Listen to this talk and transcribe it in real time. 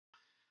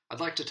I'd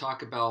like to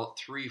talk about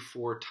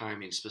 3/4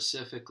 timing,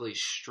 specifically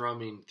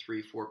strumming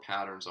 3/4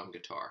 patterns on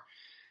guitar.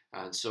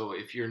 And so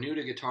if you're new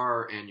to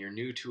guitar and you're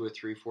new to a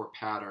 3/4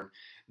 pattern,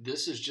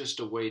 this is just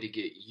a way to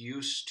get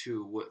used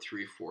to what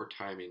 3/4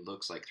 timing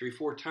looks like.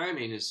 3/4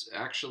 timing is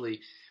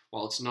actually,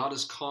 while it's not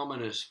as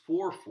common as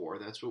 4/4,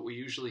 that's what we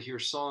usually hear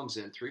songs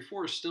in,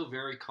 3/4 is still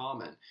very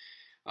common.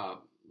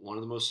 One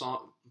of the most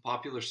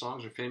popular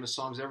songs or famous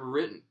songs ever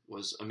written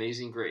was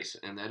Amazing Grace,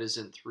 and that is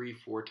in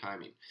 3/4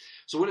 timing.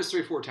 So what is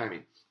 3/4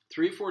 timing?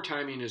 3/4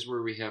 timing is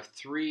where we have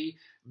 3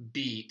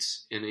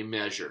 beats in a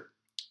measure,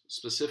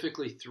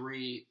 specifically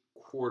 3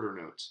 quarter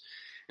notes.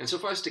 And so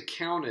if I was to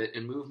count it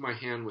and move my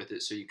hand with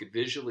it so you could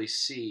visually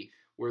see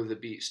where the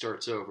beat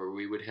starts over,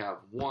 we would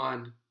have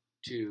 1,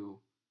 2,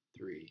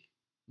 3,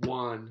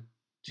 1,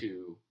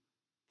 2,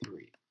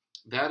 3.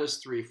 That is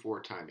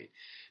 3/4 timing.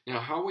 Now,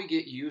 how we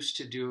get used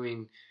to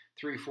doing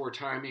 3/4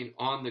 timing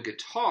on the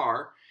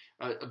guitar,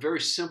 a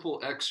very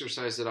simple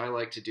exercise that I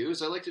like to do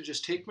is I like to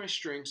just take my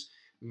strings,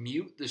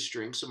 mute the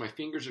strings, so my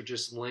fingers are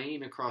just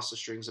laying across the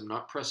strings. I'm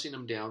not pressing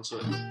them down so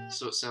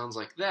it sounds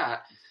like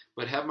that,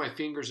 but have my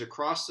fingers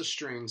across the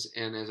strings,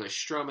 and as I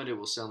strum it, it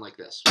will sound like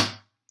this,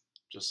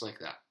 just like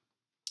that.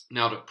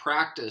 Now, to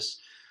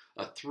practice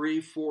a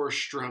 3/4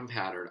 strum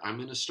pattern, I'm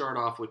going to start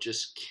off with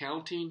just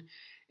counting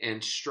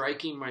and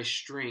striking my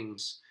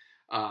strings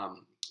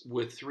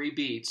with 3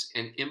 beats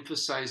and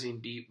emphasizing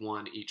beat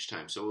 1 each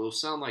time. So it will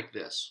sound like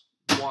this: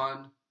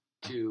 1,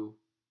 2,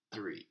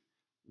 3,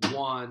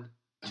 1,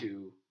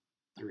 2,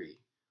 3,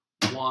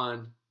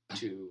 1,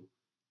 2,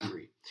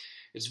 3.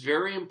 It's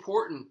very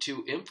important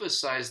to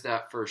emphasize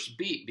that first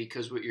beat,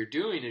 because what you're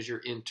doing is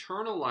you're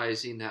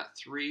internalizing that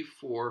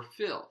 3/4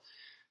 fill.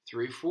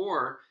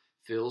 3/4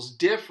 feels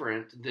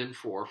different than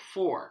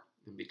 4/4.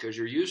 And because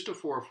you're used to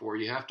 4/4,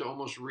 you have to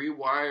almost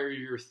rewire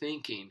your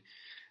thinking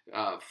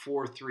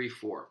for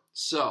 3/4.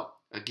 So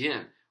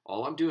again,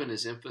 all I'm doing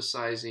is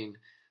emphasizing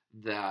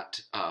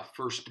that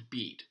first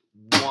beat: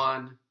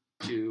 1,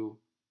 2,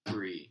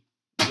 3,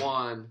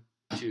 1,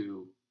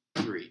 2,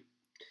 3.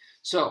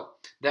 So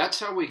that's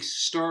how we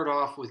start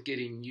off with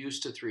getting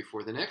used to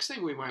 3/4. The next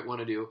thing we might want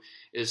to do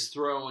is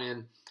throw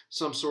in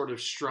some sort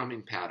of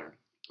strumming pattern.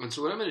 And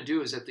so what I'm going to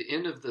do is at the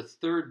end of the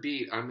 3rd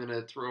beat, I'm going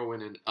to throw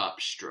in an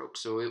upstroke.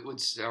 So it would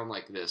sound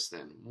like this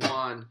then: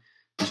 1,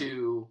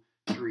 2,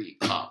 3,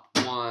 up.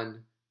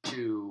 1,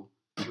 2,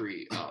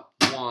 3, up.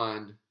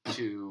 1,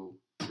 2,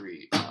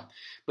 3, up.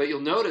 But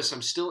you'll notice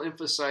I'm still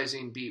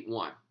emphasizing beat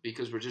 1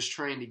 because we're just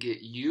trying to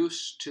get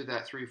used to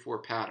that 3/4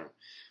 pattern.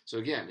 So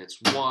again,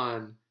 it's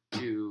 1,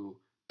 2,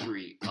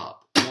 3,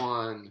 up.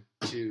 1,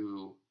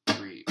 2,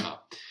 3,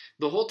 up.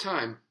 The whole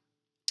time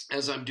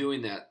as I'm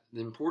doing that,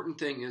 the important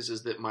thing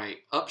is that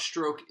my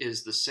upstroke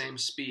is the same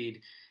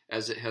speed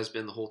as it has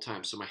been the whole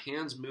time. So my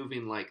hand's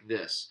moving like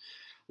this.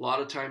 A lot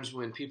of times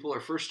when people are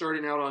first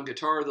starting out on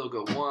guitar, they'll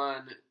go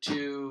 1,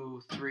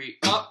 2, 3,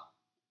 up.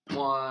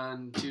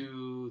 1,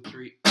 2,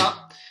 3,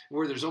 up,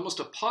 where there's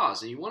almost a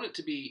pause, and you want it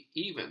to be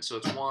even. So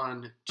it's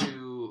 1,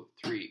 2,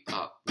 3,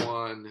 up.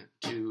 1,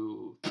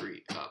 2,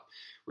 3, up,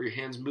 where your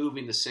hand's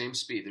moving the same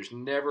speed. There's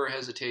never a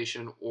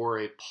hesitation or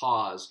a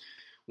pause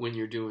when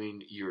you're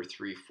doing your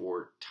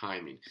 3/4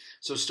 timing.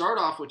 So start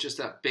off with just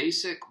that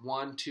basic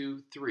 1,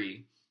 2,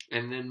 3,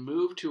 and then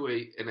move to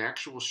an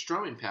actual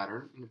strumming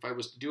pattern. And if I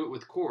was to do it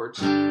with chords,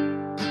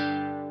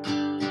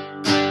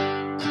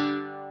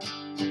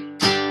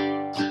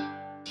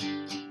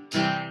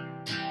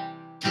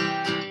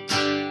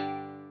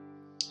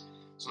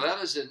 so that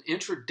is an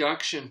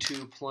introduction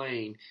to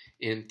playing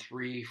in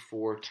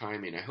 3/4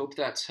 timing. I hope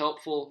that's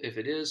helpful. If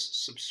it is,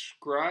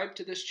 subscribe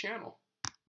to this channel.